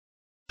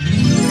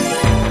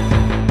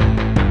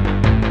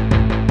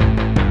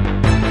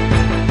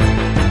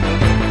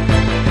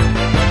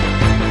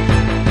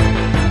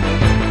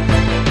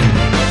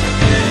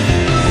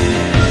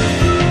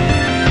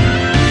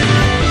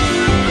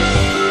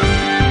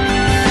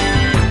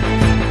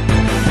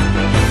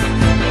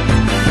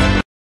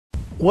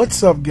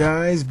What's up,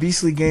 guys?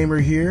 Beastly Gamer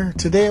here.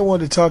 Today I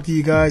want to talk to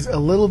you guys a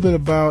little bit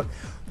about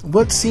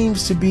what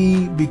seems to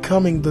be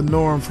becoming the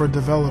norm for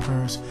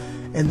developers,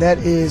 and that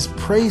is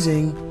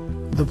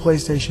praising the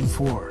PlayStation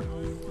 4.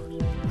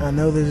 I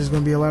know that there's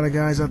going to be a lot of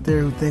guys out there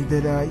who think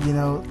that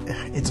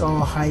it's all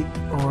hype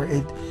or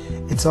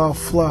it's all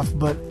fluff,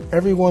 but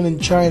everyone in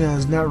China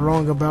is not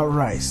wrong about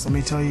rice. Let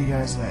me tell you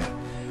guys that.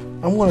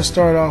 I'm going to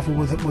start off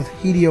with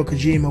Hideo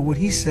Kojima, what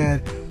he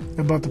said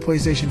about the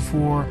PlayStation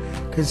 4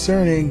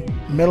 concerning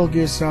Metal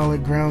Gear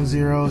Solid, Ground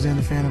Zeroes, and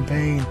the Phantom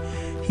Pain.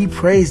 He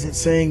praised it,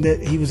 saying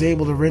that he was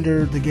able to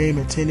render the game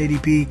at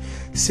 1080p,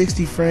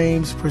 60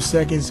 frames per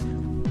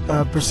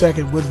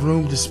second with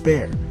room to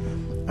spare.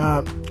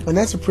 And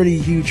that's a pretty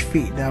huge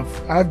feat. Now,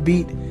 I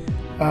beat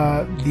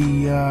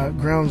the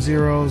Ground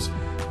Zeroes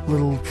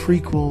little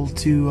prequel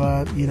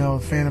to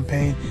Phantom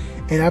Pain,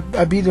 and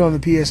I beat it on the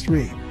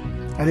PS3.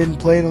 I didn't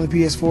play it on the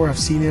PS4. I've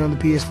seen it on the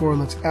PS4. It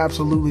looks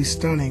absolutely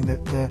stunning.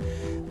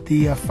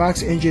 The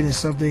Fox engine is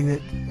something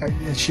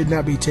that should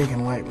not be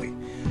taken lightly.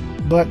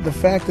 But the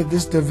fact that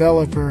this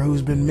developer,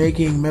 who's been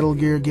making Metal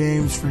Gear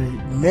games for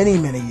many,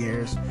 many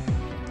years,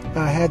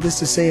 had this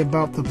to say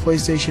about the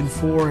PlayStation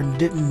 4 and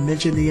didn't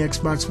mention the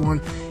Xbox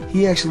One,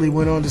 he actually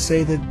went on to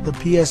say that the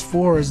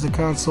PS4 is the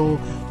console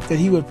that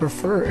he would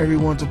prefer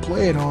everyone to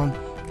play it on,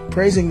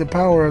 praising the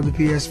power of the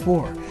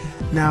PS4.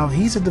 Now,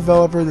 he's a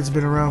developer that's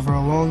been around for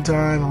a long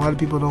time. A lot of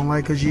people don't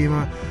like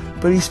Kojima,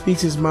 but he speaks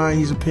his mind.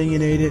 He's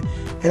opinionated,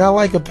 and I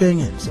like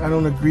opinions. I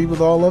don't agree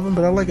with all of them,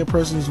 but I like a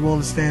person who's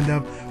willing to stand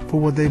up for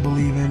what they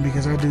believe in,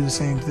 because I do the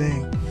same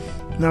thing.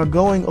 Now,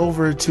 going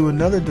over to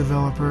another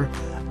developer,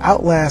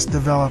 Outlast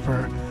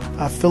developer,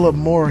 Philip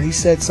Moore, he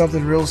said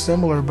something real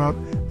similar about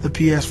the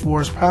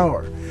PS4's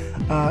power.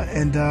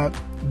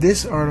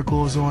 This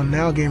article is on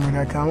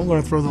nowgamer.com. I'm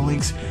going to throw the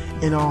links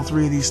in all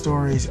three of these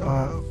stories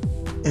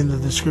in the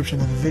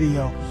description of the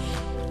video.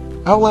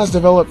 Outlast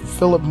developer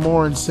Philip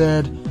Moore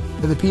said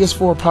that the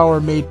PS4 power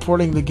made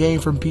porting the game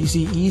from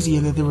PC easy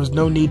and that there was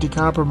no need to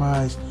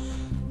compromise.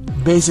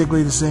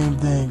 Basically the same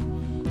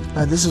thing.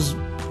 This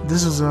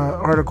is an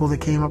article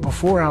that came up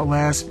before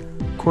Outlast.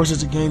 Of course,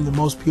 it's a game that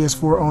most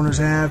PS4 owners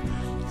have.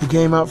 It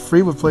came out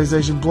free with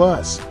PlayStation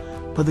Plus,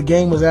 but the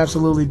game was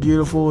absolutely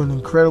beautiful and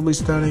incredibly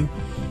stunning.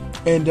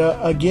 And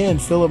again,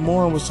 Philip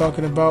Moore was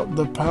talking about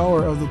the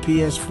power of the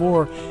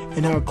PS4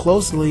 and how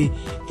closely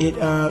it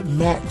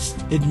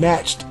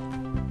matched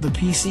the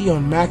PC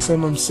on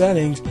maximum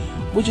settings,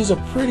 which is a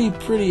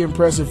pretty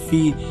impressive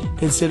feat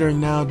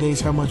considering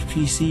nowadays how much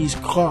PCs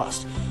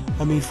cost.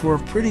 I mean, for a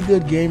pretty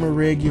good gamer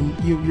rig,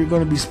 you're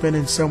going to be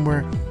spending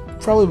somewhere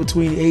probably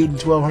between $800 and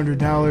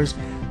 $1,200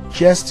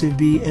 just to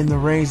be in the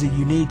range that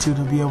you need to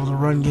be able to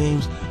run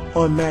games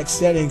on max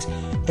settings.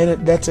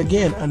 And that's,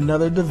 again,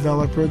 another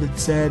developer that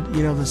said,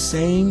 the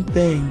same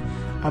thing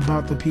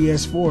about the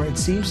PS4. It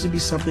seems to be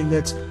something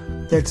that's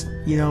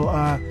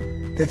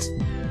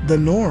the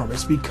norm.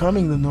 It's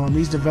becoming the norm.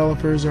 These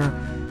developers are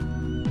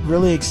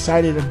really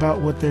excited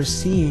about what they're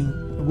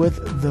seeing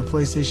with the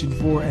PlayStation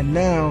 4. And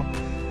now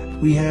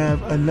we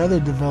have another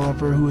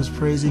developer who is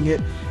praising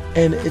it,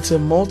 and it's a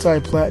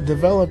multi-plat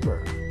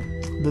developer.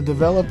 The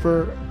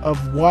developer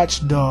of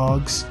Watch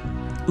Dogs,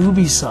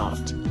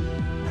 Ubisoft,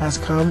 has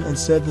come and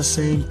said the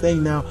same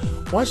thing. Now,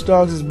 Watch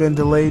Dogs has been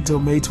delayed till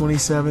May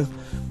 27th,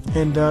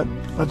 and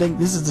I think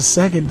this is the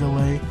second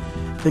delay.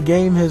 The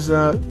game has,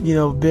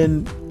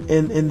 been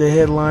in the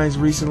headlines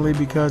recently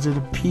because it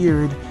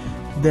appeared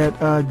that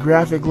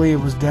graphically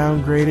it was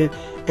downgraded,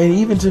 and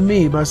even to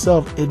me,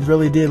 myself, it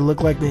really did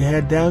look like they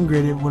had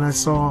downgraded when I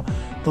saw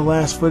the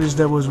last footage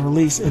that was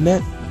released, and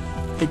that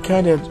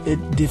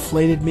it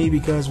deflated me,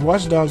 because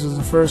Watch Dogs was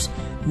the first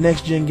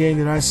next-gen game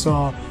that I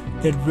saw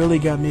that really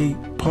got me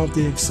pumped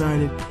and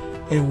excited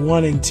and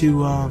wanting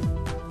to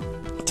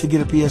get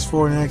a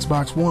PS4 and an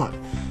Xbox One.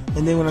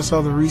 And then when I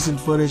saw the recent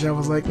footage, I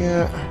was like,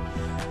 yeah,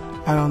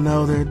 I don't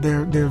know.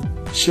 They're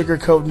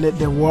sugarcoating it,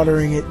 they're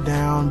watering it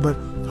down. But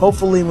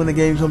hopefully, when the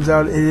game comes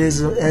out, it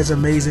is as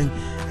amazing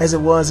as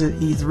it was at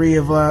E3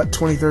 of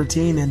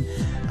 2013, and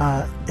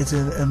it's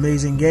an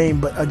amazing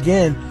game. But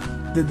again,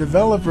 the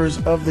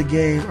developers of the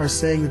game are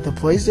saying that the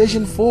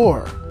PlayStation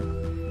 4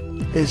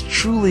 is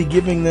truly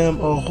giving them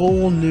a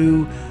whole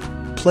new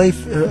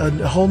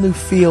a whole new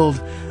field,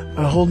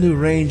 a whole new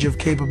range of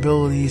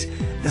capabilities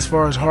as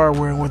far as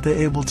hardware and what they're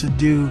able to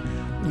do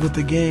with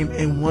the game.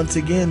 And once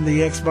again, the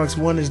Xbox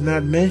One is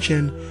not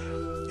mentioned.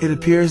 It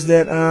appears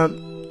that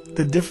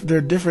there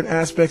are different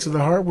aspects of the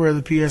hardware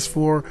of the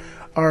PS4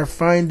 are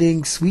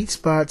finding sweet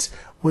spots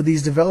with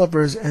these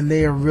developers, and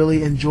they are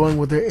really enjoying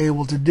what they're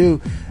able to do.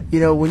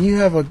 When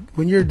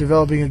you're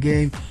developing a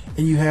game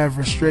and you have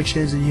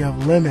restrictions and you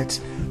have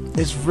limits,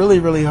 it's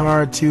really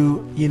hard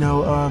to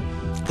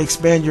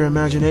expand your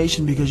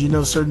imagination, because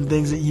certain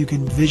things that you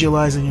can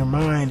visualize in your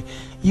mind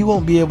you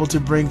won't be able to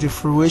bring to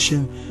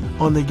fruition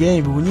on the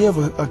game. But when you have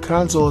a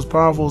console as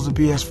powerful as the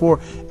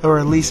PS4, or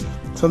at least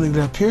something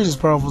that appears as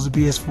powerful as the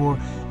PS4,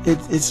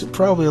 it's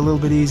probably a little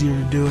bit easier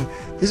to do it.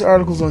 This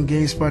article's on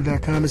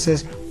GameSpot.com. It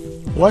says,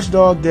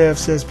 Watchdog dev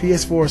says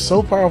PS4 is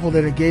so powerful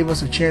that it gave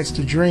us a chance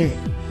to dream.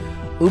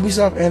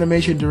 Ubisoft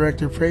animation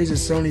director praises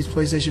Sony's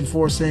PlayStation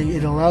 4, saying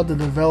it allowed the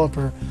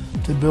developer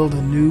to build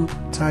a new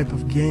type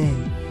of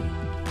game.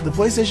 The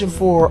PlayStation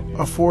 4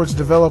 affords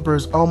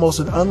developers almost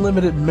an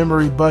unlimited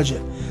memory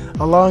budget,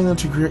 allowing them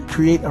to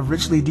create a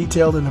richly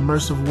detailed and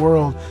immersive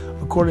world,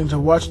 according to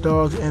Watch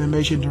Dogs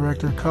animation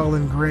director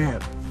Colin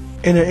Grant.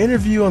 In an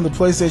interview on the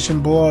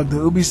PlayStation blog, the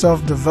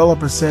Ubisoft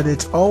developer said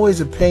it's always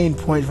a pain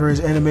point for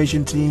his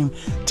animation team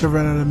to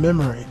run out of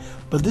memory,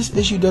 but this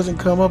issue doesn't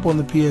come up on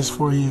the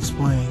PS4, he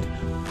explained.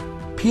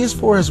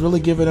 PS4 has really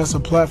given us a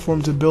platform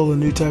to build a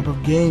new type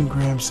of game,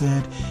 Graham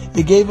said.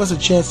 It gave us a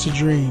chance to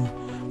dream.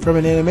 From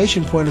an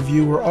animation point of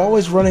view, we're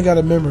always running out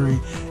of memory,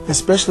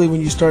 especially when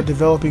you start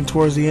developing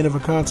towards the end of a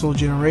console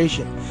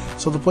generation.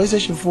 So the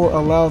PlayStation 4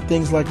 allowed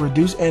things like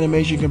reduced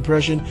animation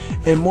compression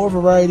and more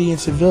variety in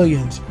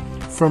civilians.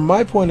 From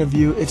my point of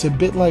view, it's a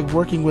bit like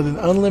working with an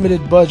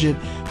unlimited budget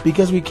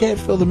because we can't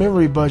fill the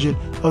memory budget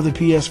of the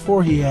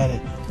PS4, he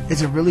added.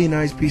 It's a really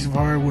nice piece of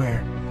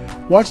hardware.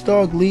 Watch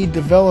Dogs lead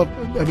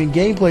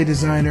gameplay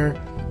designer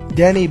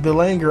Danny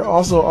Belanger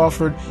also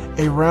offered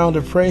a round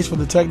of praise for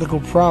the technical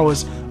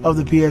prowess of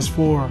the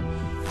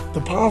PS4.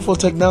 The powerful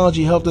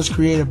technology helped us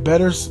create a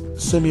better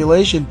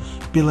simulation,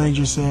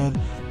 Belanger said.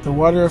 The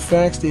water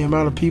effects, the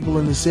amount of people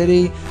in the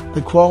city,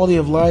 the quality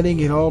of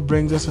lighting, it all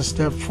brings us a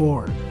step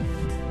forward.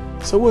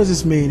 So what does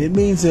this mean? It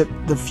means that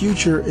the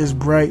future is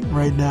bright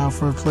right now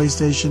for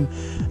PlayStation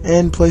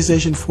and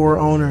PlayStation 4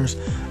 owners.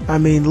 I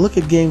mean, look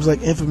at games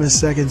like Infamous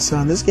Second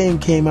Son. This game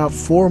came out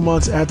 4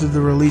 months after the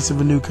release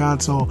of a new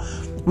console.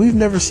 We've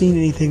never seen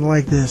anything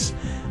like this.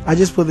 I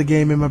just put the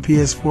game in my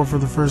PS4 for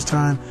the first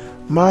time.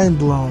 Mind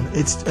blown.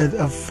 It's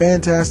a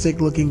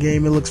fantastic looking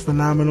game. It looks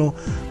phenomenal.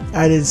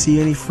 I didn't see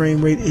any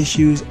frame rate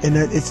issues, and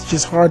it's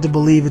just hard to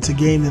believe it's a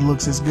game that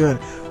looks this good.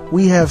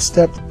 We have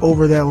stepped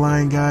over that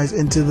line, guys,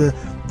 into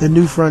the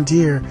new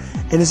frontier,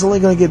 and it's only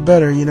going to get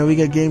better. You know, we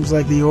got games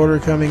like The Order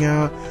coming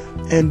out,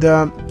 and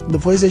the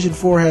PlayStation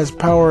 4 has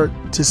power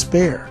to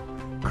spare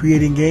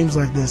creating games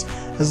like this.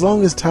 As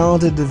long as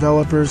talented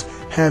developers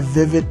have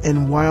vivid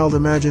and wild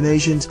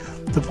imaginations,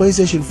 the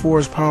PlayStation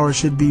 4's power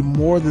should be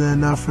more than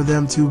enough for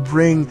them to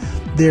bring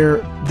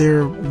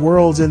their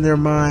worlds in their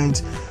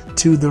minds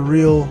to the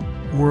real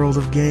world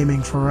of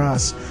gaming for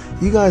us.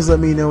 You guys let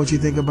me know what you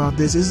think about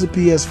this. Is the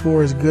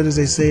PS4 as good as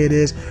they say it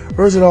is,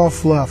 or is it all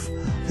fluff?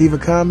 Leave a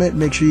comment.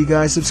 Make sure you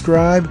guys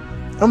subscribe.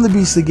 I'm the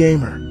Beastly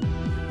Gamer,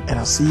 and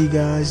I'll see you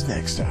guys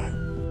next time.